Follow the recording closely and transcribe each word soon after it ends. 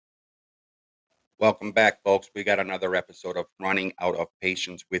Welcome back, folks. We got another episode of Running Out of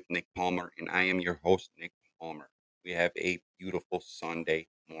Patience with Nick Palmer, and I am your host, Nick Palmer. We have a beautiful Sunday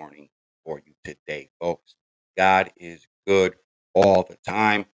morning for you today, folks. God is good all the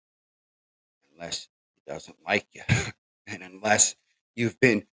time, unless He doesn't like you. And unless you've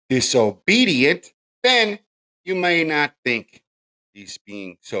been disobedient, then you may not think He's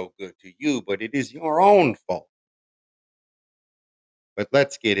being so good to you, but it is your own fault. But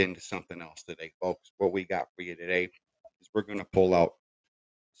let's get into something else today, folks. What we got for you today is we're going to pull out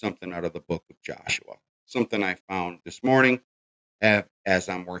something out of the book of Joshua, something I found this morning as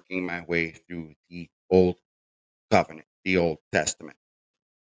I'm working my way through the Old Covenant, the Old Testament.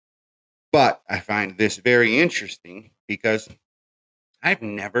 But I find this very interesting because I've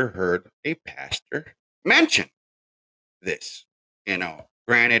never heard a pastor mention this.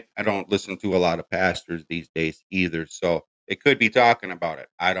 Granted, I don't listen to a lot of pastors these days either, so they could be talking about it.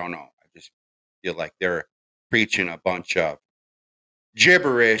 I don't know. I just feel like they're preaching a bunch of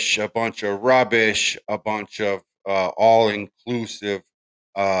gibberish, a bunch of rubbish, a bunch of all inclusive.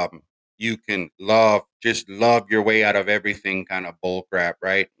 Um, you can just love your way out of everything kind of bull crap,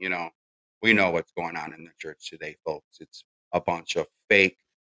 right? We know what's going on in the church today, folks. It's a bunch of fake,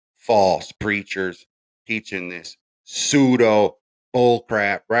 false preachers teaching this pseudo bull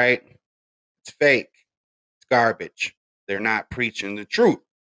crap, right? It's fake, it's garbage. They're not preaching the truth.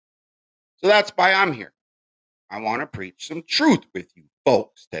 So that's why I'm here. I want to preach some truth with you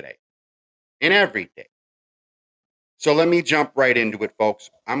folks today and every day. So let me jump right into it, folks.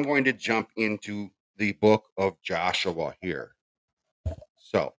 I'm going to jump into the book of Joshua here.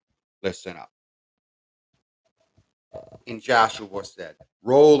 So listen up. And Joshua said,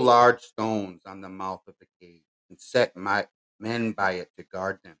 roll large stones on the mouth of the cave and set my men by it to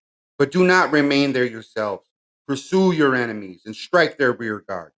guard them. But do not remain there yourselves. Pursue your enemies and strike their rear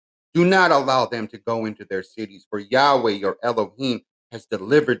guard. Do not allow them to go into their cities, for Yahweh your Elohim has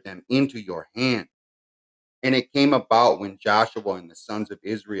delivered them into your hand. And it came about when Joshua and the sons of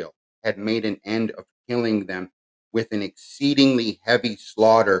Israel had made an end of killing them with an exceedingly heavy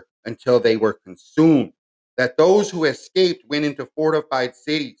slaughter until they were consumed, that those who escaped went into fortified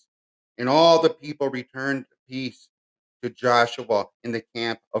cities, and all the people returned peace to Joshua in the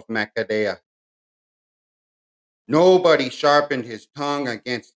camp of Makkedah. Nobody sharpened his tongue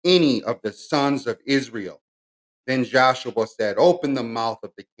against any of the sons of Israel. Then Joshua said, open the mouth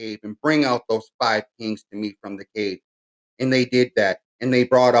of the cave and bring out those 5 kings to me from the cave. And they did that. And they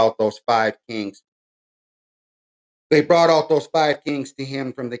brought out those 5 kings. They brought out those 5 kings to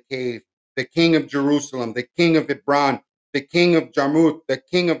him from the cave. The king of Jerusalem, the king of Hebron, the king of Jarmuth, the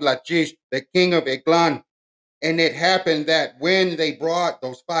king of Lachish, the king of Eglon. And it happened that when they brought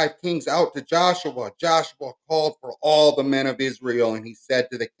those 5 kings out to Joshua, Joshua called for all the men of Israel. And he said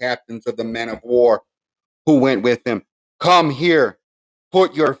to the captains of the men of war who went with him, come here,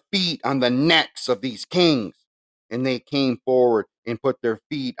 put your feet on the necks of these kings. And they came forward and put their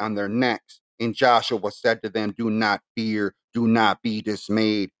feet on their necks. And Joshua said to them, do not fear, do not be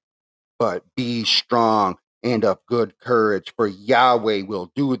dismayed, but be strong and of good courage, for Yahweh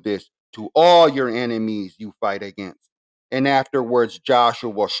will do this to all your enemies you fight against. And afterwards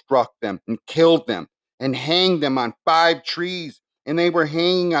Joshua struck them and killed them and hanged them on 5 trees. And they were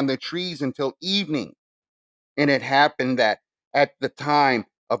hanging on the trees until evening. And it happened that at the time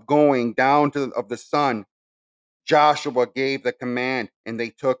of going down of the sun, Joshua gave the command, and they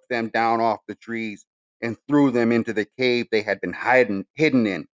took them down off the trees and threw them into the cave they had been hidden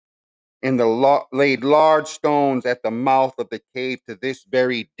in. And laid large stones at the mouth of the cave to this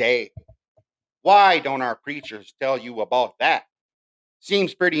very day. Why don't our preachers tell you about that?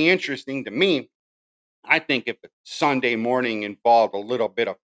 Seems pretty interesting to me. I think if a Sunday morning involved a little bit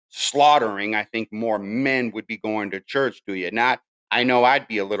of slaughtering, I think more men would be going to church, do you not? I know I'd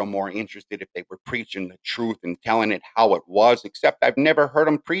be a little more interested if they were preaching the truth and telling it how it was, except I've never heard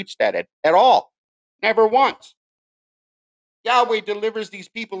them preach that at all. Never once. Yahweh delivers these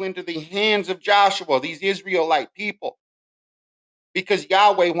people into the hands of Joshua, these Israelite people, because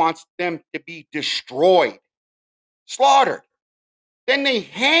Yahweh wants them to be destroyed, slaughtered. Then they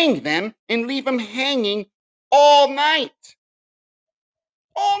hang them and leave them hanging all night.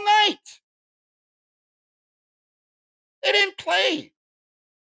 All night. They didn't play.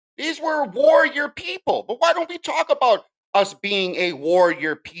 These were warrior people. But why don't we talk about us being a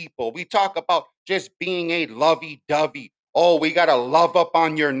warrior people? We talk about just being a lovey-dovey. Oh, we got to love up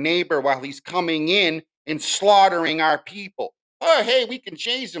on your neighbor while he's coming in and slaughtering our people. Oh, hey, we can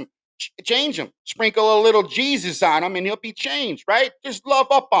change him. Sprinkle a little Jesus on him and he'll be changed, right? Just love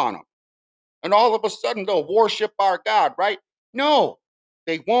up on him. And all of a sudden they'll worship our God, right? No,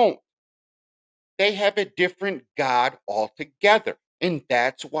 they won't. they have a different God altogether. And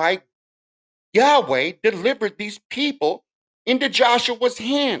that's why Yahweh delivered these people into Joshua's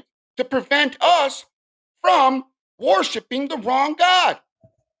hand to prevent us from worshiping the wrong God.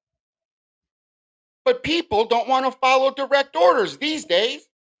 But people don't want to follow direct orders these days.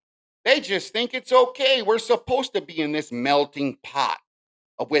 They just think it's okay. We're supposed to be in this melting pot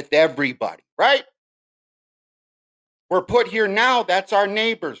with everybody, right? We're put here now, that's our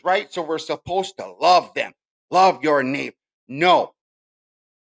neighbors, right? So we're supposed to love them. Love your neighbor. No.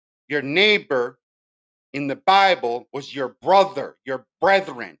 Your neighbor in the Bible was your brother, your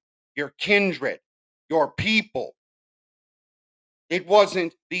brethren, your kindred, your people. It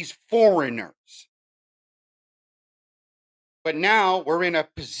wasn't these foreigners. But now we're in a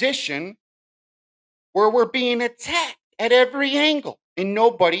position where we're being attacked at every angle, and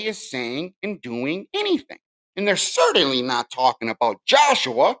nobody is saying and doing anything. And they're certainly not talking about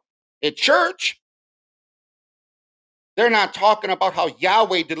Joshua at church. They're not talking about how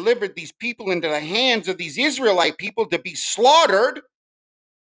Yahweh delivered these people into the hands of these Israelite people to be slaughtered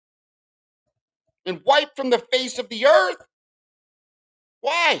and wiped from the face of the earth.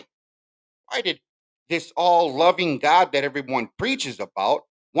 Why? Why did this all-loving God that everyone preaches about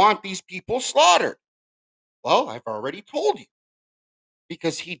want these people slaughtered? Well, I've already told you.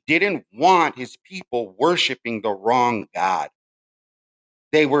 Because he didn't want his people worshiping the wrong God.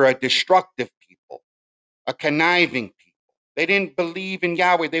 They were a destructive people, a conniving people. They didn't believe in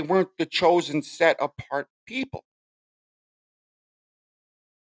Yahweh. They weren't the chosen, set apart people.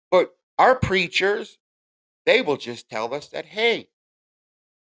 But our preachers, they will just tell us that, hey,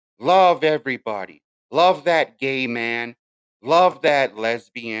 love everybody. Love that gay man. Love that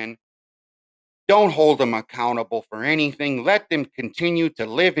lesbian. Don't hold them accountable for anything. Let them continue to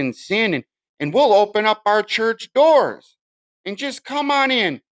live in sin, and we'll open up our church doors. And just come on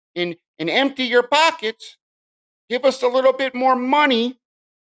in and empty your pockets. Give us a little bit more money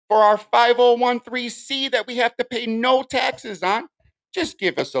for our 5013C that we have to pay no taxes on. Just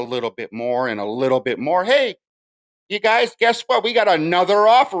give us a little bit more and a little bit more. Hey, you guys, guess what? We got another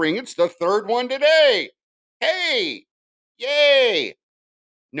offering. It's the third one today. Hey, yay.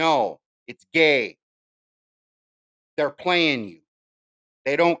 No, it's gay. They're playing you.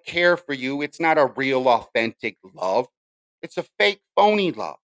 They don't care for you. It's not a real, authentic love. It's a fake, phony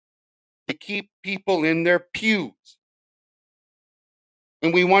love to keep people in their pews.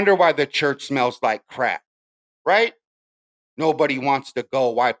 And we wonder why the church smells like crap, right? Nobody wants to go,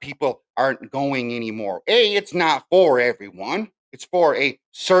 why people aren't going anymore. It's not for everyone. It's for a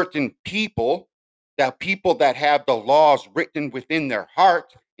certain people, the people that have the laws written within their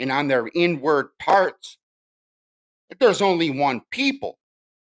heart and on their inward parts. But there's only one people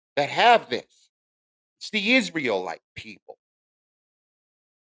that have this. It's the Israelite people.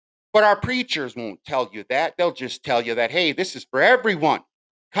 But our preachers won't tell you that. They'll just tell you that, hey, this is for everyone.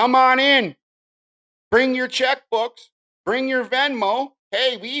 Come on in. Bring your checkbooks. Bring your Venmo.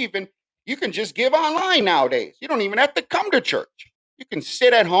 Hey, you can just give online nowadays. You don't even have to come to church. You can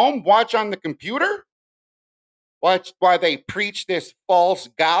sit at home, watch on the computer, watch while they preach this false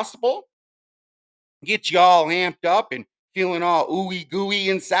gospel, get you all amped up and feeling all ooey gooey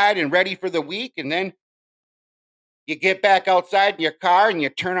inside and ready for the week. And then you get back outside in your car and you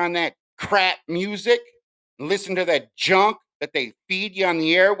turn on that crap music and listen to that junk that they feed you on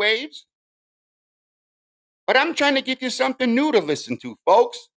the airwaves. But I'm trying to give you something new to listen to,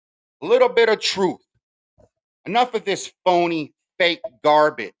 folks. A little bit of truth. Enough of this phony, fake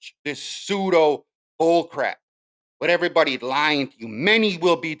garbage, this pseudo bullcrap. What everybody lying to you. Many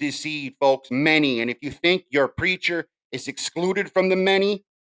will be deceived, folks. Many. And if you think your preacher is excluded from the many,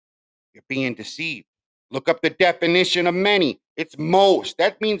 you're being deceived. Look up the definition of many. It's most.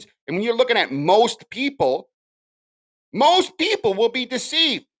 That means, and when you're looking at most people will be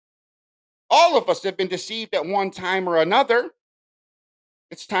deceived. All of us have been deceived at one time or another.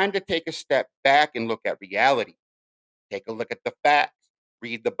 It's time to take a step back and look at reality. Take a look at the facts.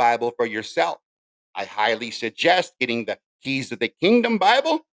 Read the Bible for yourself. I highly suggest getting the Keys of the Kingdom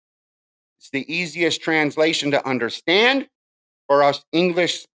Bible. It's the easiest translation to understand for us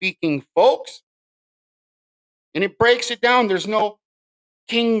English-speaking folks. And it breaks it down. There's no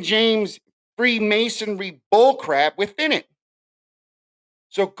King James Freemasonry bullcrap within it.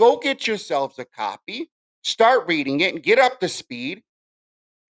 So go get yourselves a copy, start reading it, and get up to speed.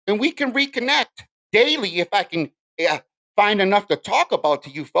 And we can reconnect daily if I can find enough to talk about to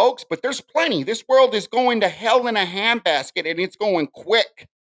you folks. But there's plenty. This world is going to hell in a handbasket, and it's going quick.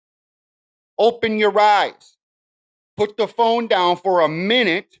 Open your eyes. Put the phone down for a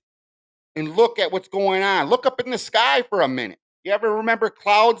minute and look at what's going on. Look up in the sky for a minute. You ever remember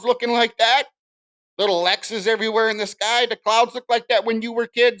clouds looking like that? Little X's everywhere in the sky. The clouds look like that when you were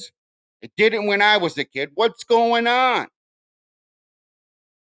kids. It didn't when I was a kid. What's going on?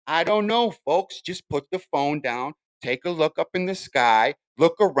 I don't know, folks. Just put the phone down, take a look up in the sky,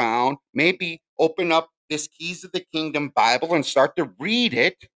 look around, maybe open up this Keys of the Kingdom Bible and start to read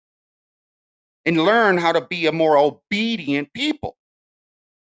it and learn how to be a more obedient people.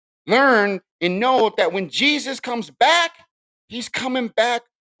 Learn and know that when Jesus comes back, he's coming back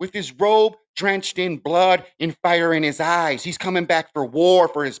with his robe drenched in blood and fire in his eyes. He's coming back for war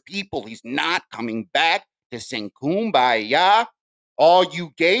for his people. He's not coming back to sing kumbaya. All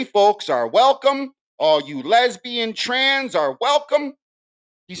you gay folks are welcome. All you lesbian, trans are welcome.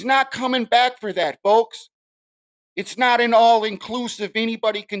 He's not coming back for that, folks. It's not an all-inclusive.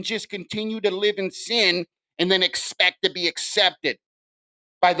 Anybody can just continue to live in sin and then expect to be accepted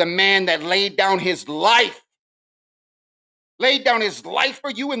by the man that laid down his life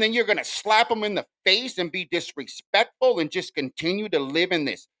for you, and then you're going to slap him in the face and be disrespectful and just continue to live in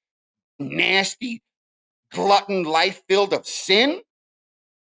this nasty glutton life filled of sin?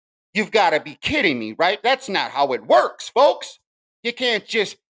 You've got to be kidding me, right? That's not how it works, folks. You can't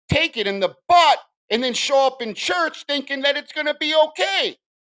just take it in the butt and then show up in church thinking that it's going to be okay.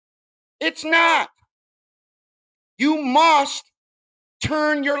 It's not. You must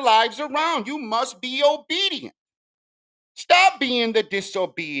turn your lives around. You must be obedient. Stop being the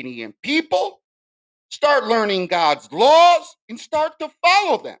disobedient people. Start learning God's laws and start to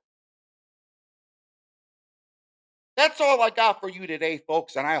follow them. That's all I got for you today,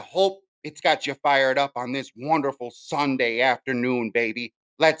 folks, and I hope it's got you fired up on this wonderful Sunday afternoon, baby.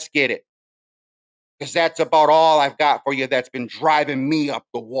 Let's get it. Because that's about all I've got for you that's been driving me up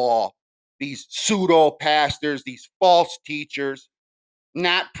the wall. These pseudo pastors, these false teachers,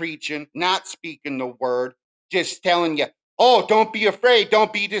 not preaching, not speaking the word, just telling you, oh, don't be afraid,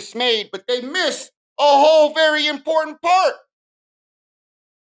 don't be dismayed, but they miss a whole very important part.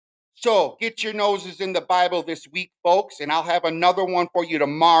 So get your noses in the Bible this week, folks, and I'll have another one for you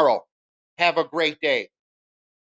tomorrow. Have a great day.